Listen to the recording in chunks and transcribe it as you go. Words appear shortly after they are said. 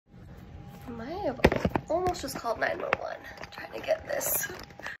I almost just called 911 trying to get this.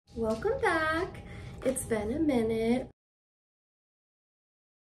 Welcome back. It's been a minute.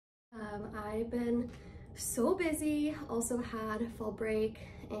 I've been so busy, also had fall break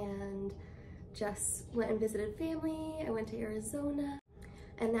and just went and visited family. I went to Arizona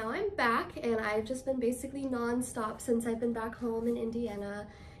and now I'm back, and I've just been basically non-stop since I've been back home in Indiana.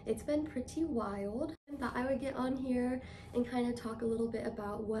 It's been pretty wild. I thought I would get on here and kind of talk a little bit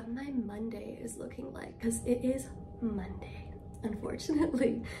about what my Monday is looking like, because it is Monday,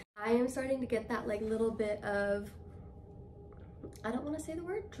 unfortunately. I am starting to get that like little bit of, I don't want to say the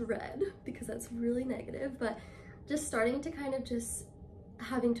word dread because that's really negative, but just starting to kind of just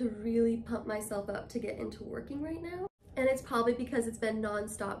having to really pump myself up to get into working right now. And it's probably because it's been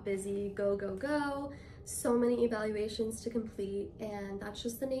non-stop busy, go, go, go. So many evaluations to complete, and that's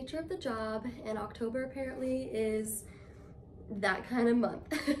just the nature of the job. And October apparently is that kind of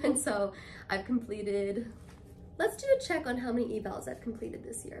month. And so I've completed, let's do a check on how many evals I've completed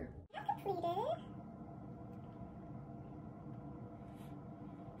this year. I've completed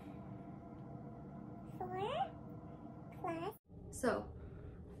 4 plus. So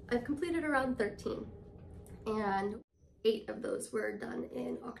I've completed around 13, and 8 of those were done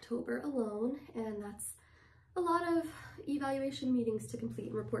in October alone, and that's a lot of evaluation meetings to complete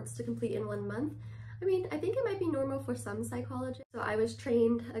and reports to complete in 1 month. I mean, I think it might be normal for some psychologists. So I was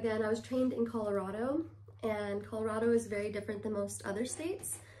trained in Colorado, and Colorado is very different than most other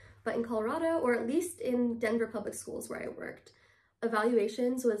states. But in Colorado, or at least in Denver public schools where I worked,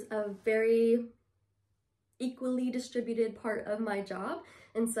 evaluations was a very equally distributed part of my job.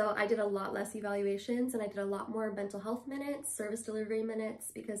 And so I did a lot less evaluations, and I did a lot more mental health minutes, service delivery minutes,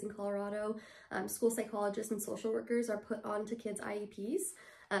 because in Colorado, school psychologists and social workers are put onto kids' IEPs.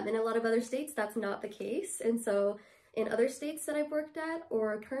 In a lot of other states, that's not the case. And so in other states that I've worked at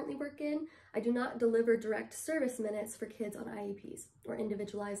or currently work in, I do not deliver direct service minutes for kids on IEPs or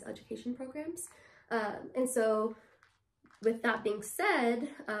individualized education programs. And so with that being said,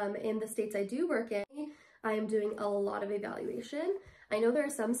 in the states I do work in, I am doing a lot of evaluation. I know there are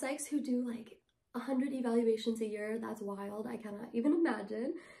some psychs who do like 100 evaluations a year. That's wild. I cannot even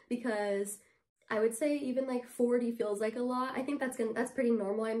imagine, because I would say even like 40 feels like a lot. I think that's pretty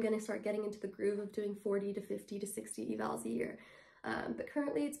normal. I'm gonna start getting into the groove of doing 40 to 50 to 60 evals a year. But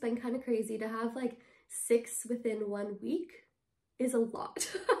currently it's been kind of crazy to have like 6 within 1 week is a lot.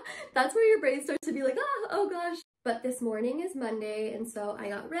 That's where your brain starts to be like, oh gosh. But this morning is Monday, and so I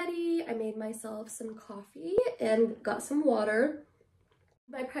got ready. I made myself some coffee and got some water.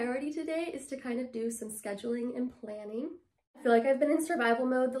 My priority today is to kind of do some scheduling and planning. I feel like I've been in survival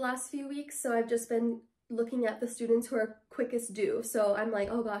mode the last few weeks, so I've just been looking at the students who are quickest due. So I'm like,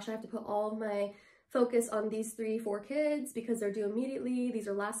 oh gosh, I have to put all of my focus on these 3-4 kids because they're due immediately. These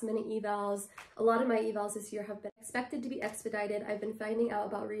are last minute evals. A lot of my evals this year have been expected to be expedited. I've been finding out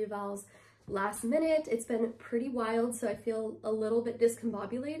about re-evals last minute. It's been pretty wild, so I feel a little bit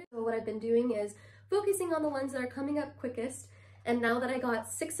discombobulated. So what I've been doing is focusing on the ones that are coming up quickest, and now that I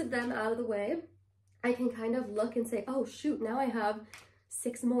got 6 of them out of the way, I can kind of look and say, oh shoot, now I have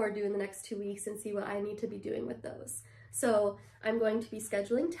 6 more due in the next 2 weeks, and see what I need to be doing with those. So I'm going to be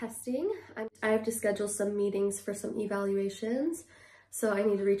scheduling testing. I have to schedule some meetings for some evaluations. So I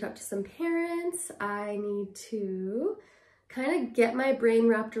need to reach out to some parents. I need to kind of get my brain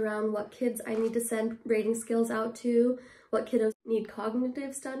wrapped around what kids I need to send rating scales out to, what kiddos need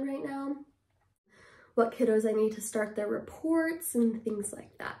cognitives done right now, what kiddos I need to start their reports and things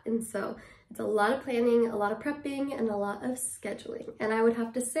like that. And so it's a lot of planning, a lot of prepping, and a lot of scheduling. And I would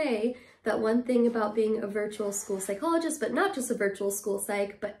have to say that one thing about being a virtual school psychologist, but not just a virtual school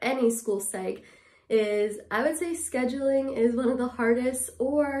psych, but any school psych, is I would say scheduling is one of the hardest,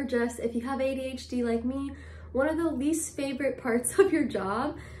 or just if you have ADHD like me, one of the least favorite parts of your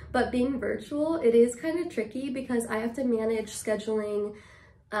job. But being virtual, it is kind of tricky because I have to manage scheduling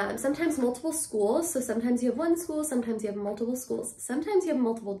sometimes multiple schools. So sometimes you have one school, sometimes you have multiple schools, sometimes you have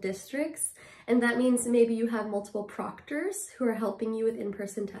multiple districts, and that means maybe you have multiple proctors who are helping you with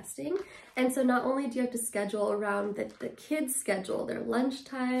in-person testing. And so not only do you have to schedule around the kids' schedule, their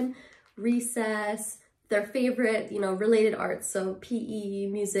lunchtime, recess, their favorite, related arts, so PE,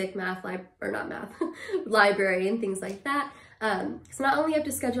 music, math, library, and things like that. So not only you have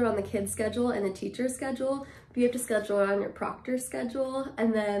to schedule around the kids' schedule and the teacher's schedule, but you have to schedule around your proctor's schedule,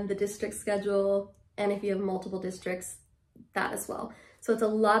 and then the district schedule, and if you have multiple districts, that as well. So it's a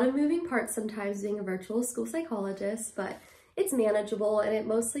lot of moving parts sometimes being a virtual school psychologist, but it's manageable, and it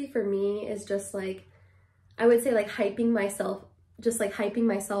mostly for me is just like, I would say like hyping myself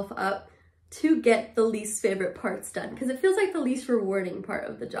up to get the least favorite parts done, because it feels like the least rewarding part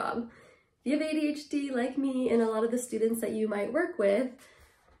of the job. If you have ADHD like me and a lot of the students that you might work with,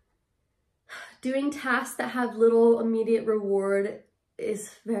 doing tasks that have little immediate reward is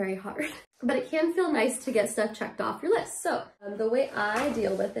very hard. But it can feel nice to get stuff checked off your list. So the way I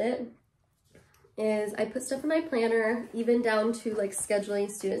deal with it is I put stuff in my planner, even down to like scheduling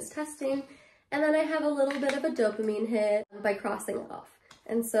students testing, and then I have a little bit of a dopamine hit by crossing it off.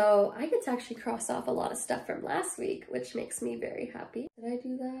 And so I get to actually cross off a lot of stuff from last week, which makes me very happy. Did I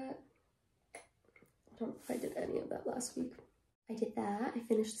do that? I don't know if I did any of that last week. I did that. I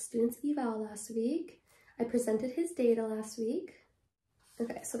finished the student's eval last week. I presented his data last week.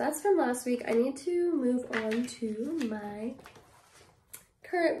 Okay, so that's from last week. I need to move on to my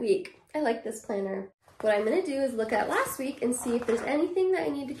current week. I like this planner. What I'm gonna do is look at last week and see if there's anything that I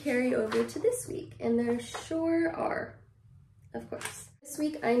need to carry over to this week. And there sure are, of course. This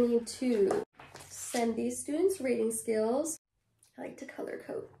week I need to send these students rating scales. I like to color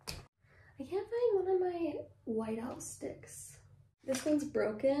code. I can't find one of my whiteout sticks. This one's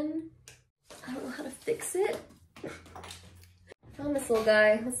broken. I don't know how to fix it. Found this little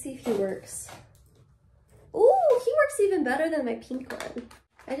guy. Let's see if he works. Oh, he works even better than my pink one.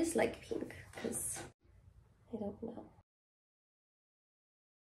 I just like pink because I don't know.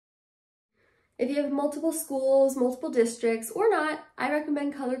 If you have multiple schools, multiple districts, or not, I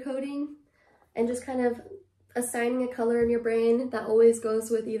recommend color coding and just kind of assigning a color in your brain that always goes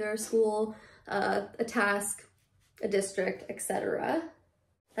with either a school, a task, a district, etc.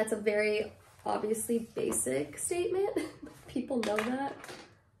 That's a very obviously basic statement. People know that.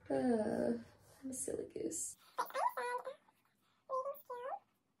 I'm a silly goose.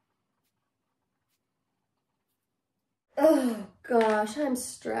 Oh gosh, I'm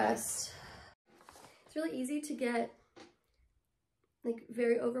stressed. It's really easy to get like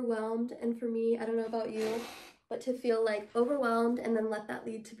very overwhelmed, and for me, I don't know about you, but to feel like overwhelmed and then let that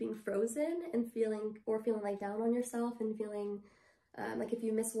lead to being frozen and feeling like down on yourself and feeling like if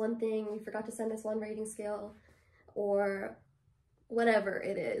you miss one thing, you forgot to send this one rating scale or whatever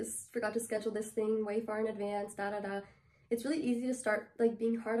it is, forgot to schedule this thing way far in advance, It's really easy to start like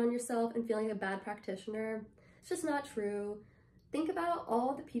being hard on yourself and feeling like a bad practitioner. It's just not true. Think about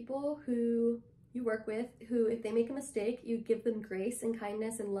all the people who you work with who, if they make a mistake, you give them grace and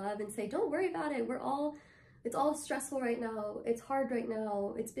kindness and love and say, don't worry about it. It's all stressful right now. It's hard right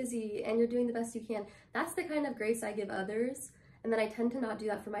now. It's busy and you're doing the best you can. That's the kind of grace I give others. And then I tend to not do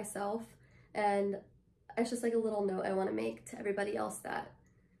that for myself. And it's just like a little note I want to make to everybody else that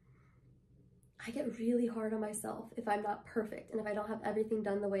I get really hard on myself if I'm not perfect and if I don't have everything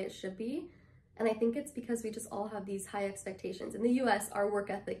done the way it should be. And I think it's because we just all have these high expectations. In the US, our work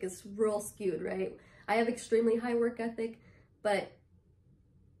ethic is real skewed, right? I have extremely high work ethic, but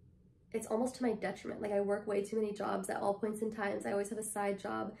it's almost to my detriment. Like I work way too many jobs at all points in times. I always have a side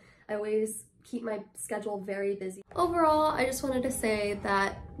job. I always keep my schedule very busy. Overall, I just wanted to say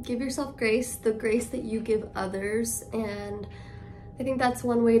that give yourself grace, the grace that you give others, and I think that's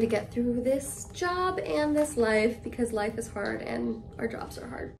one way to get through this job and this life, because life is hard and our jobs are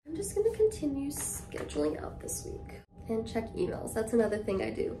hard. I'm just gonna continue scheduling out this week and check emails. That's another thing I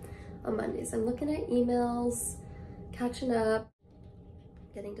do on Mondays. I'm looking at emails, catching up,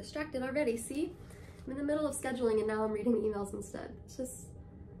 getting distracted already. See, I'm in the middle of scheduling and now I'm reading emails instead. It's just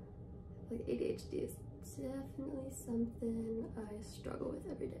like ADHD is definitely something I struggle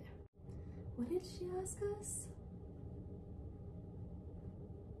with every day. What did she ask us?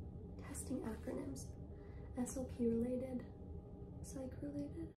 Testing acronyms. SOP related, psych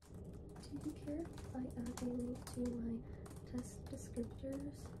related. Do you care if I add a link to my test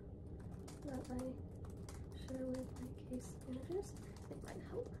descriptors that I share with my case managers? It might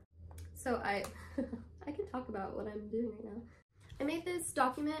help. So I can talk about what I'm doing right now. I made this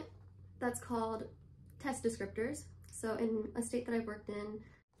document that's called test descriptors. So in a state that I've worked in,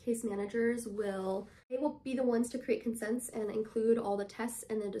 case managers will be the ones to create consents and include all the tests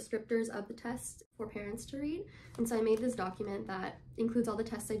and the descriptors of the test for parents to read. And so I made this document that includes all the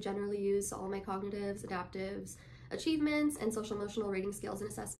tests I generally use, all my cognitives, adaptives, achievements, and social emotional rating scales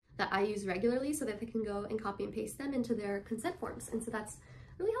and assessments that I use regularly so that they can go and copy and paste them into their consent forms. And so that's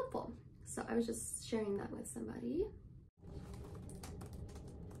really helpful. So I was just sharing that with somebody.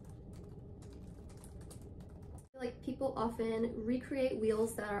 Like people often recreate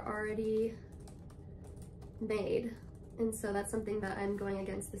wheels that are already made, and so that's something that I'm going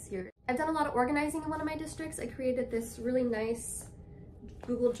against this year. I've done a lot of organizing in one of my districts. I created this really nice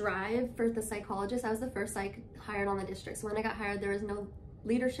Google Drive for the Psychologist. I was the first psych hired on the district, so when I got hired there was no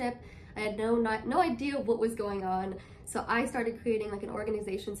leadership. I had no idea what was going on. So I started creating like an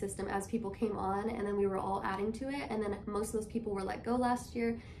organization system as people came on, and then we were all adding to it. And then most of those people were let go last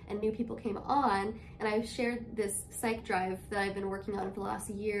year and new people came on. And I shared this psych drive that I've been working on for the last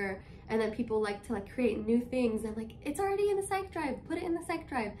year. And then people like to like create new things. I'm like, it's already in the psych drive, put it in the psych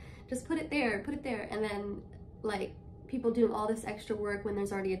drive. Just put it there, put it there. And then like people doing all this extra work when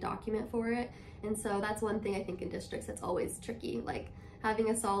there's already a document for it. And so that's one thing I think in districts that's always tricky, like having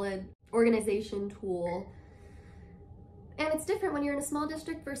a solid organization tool. And it's different when you're in a small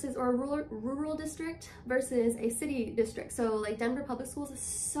district versus, or a rural district versus a city district. So like Denver Public Schools is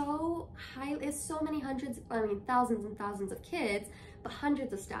so high, is so many hundreds, I mean thousands and thousands of kids, but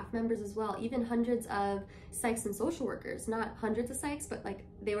hundreds of staff members as well, even hundreds of psychs and social workers, not hundreds of psychs, but like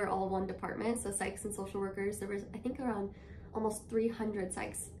they were all one department. So psychs and social workers, there was I think around almost 300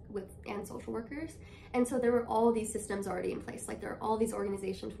 psychs and social workers. And so there were all these systems already in place, like there are all these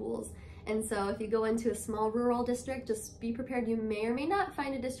organization tools. And so if you go into a small rural district, just be prepared. You may or may not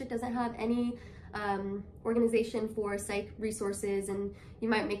find a district doesn't have any organization for psych resources, and you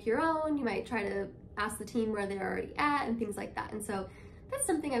might make your own. You might try to ask the team where they're already at and things like that. And so that's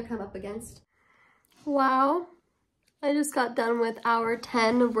something I've come up against. Wow, I just got done with hour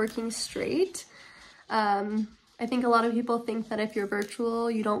 10 of working straight. I think a lot of people think that if you're virtual,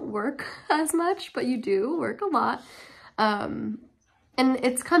 you don't work as much, but you do work a lot. And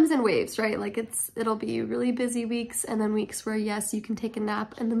it comes in waves, right? Like it'll be really busy weeks and then weeks where yes, you can take a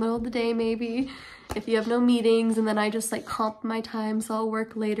nap in the middle of the day maybe if you have no meetings, and then I just like comp my time, so I'll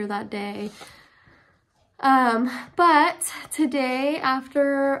work later that day. But today,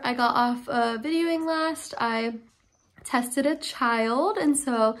 after I got off videoing last, I tested a child, and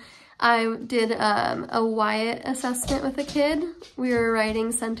so I did a Wyatt assessment with a kid. We were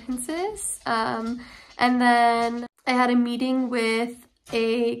writing sentences, and then I had a meeting with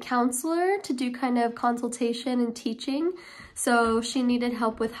a counselor to do kind of consultation and teaching. So she needed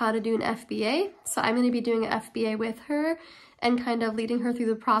help with how to do an FBA. So I'm going to be doing an FBA with her and kind of leading her through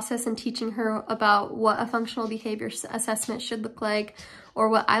the process and teaching her about what a functional behavior assessment should look like, or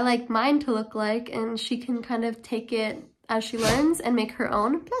what I like mine to look like, and she can kind of take it as she learns and make her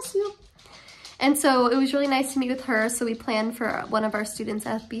own. Bless you. And so it was really nice to meet with her. So we planned for one of our students'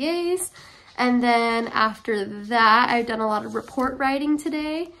 FBAs. And then after that, I've done a lot of report writing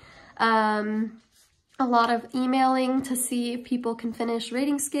today, a lot of emailing to see if people can finish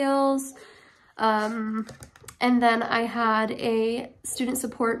rating scales. And then I had a student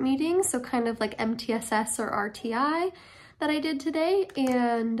support meeting, so kind of like MTSS or RTI that I did today.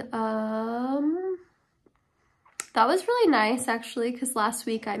 And that was really nice actually, because last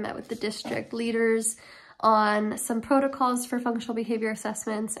week I met with the district leaders on some protocols for functional behavior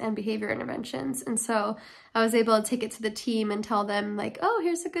assessments and behavior interventions. And so I was able to take it to the team and tell them like, oh,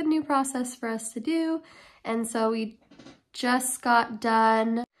 here's a good new process for us to do. And so we just got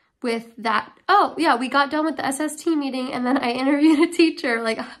done with that. Oh yeah, we got done with the SST meeting, and then I interviewed a teacher.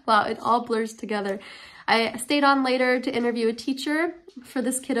 Like, wow, it all blurs together. I stayed on later to interview a teacher for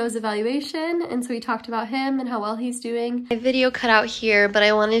this kiddo's evaluation, and so we talked about him and how well he's doing. My video cut out here, but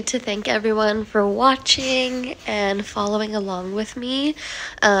I wanted to thank everyone for watching and following along with me.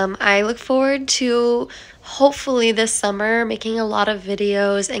 I look forward to hopefully this summer making a lot of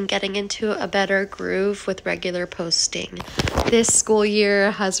videos and getting into a better groove with regular posting. This school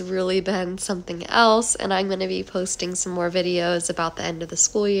year has really been something else, and I'm going to be posting some more videos about the end of the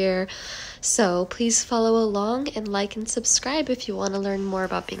school year. So please follow along and like and subscribe if you want to learn more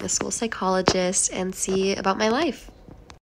about being a school psychologist and see about my life.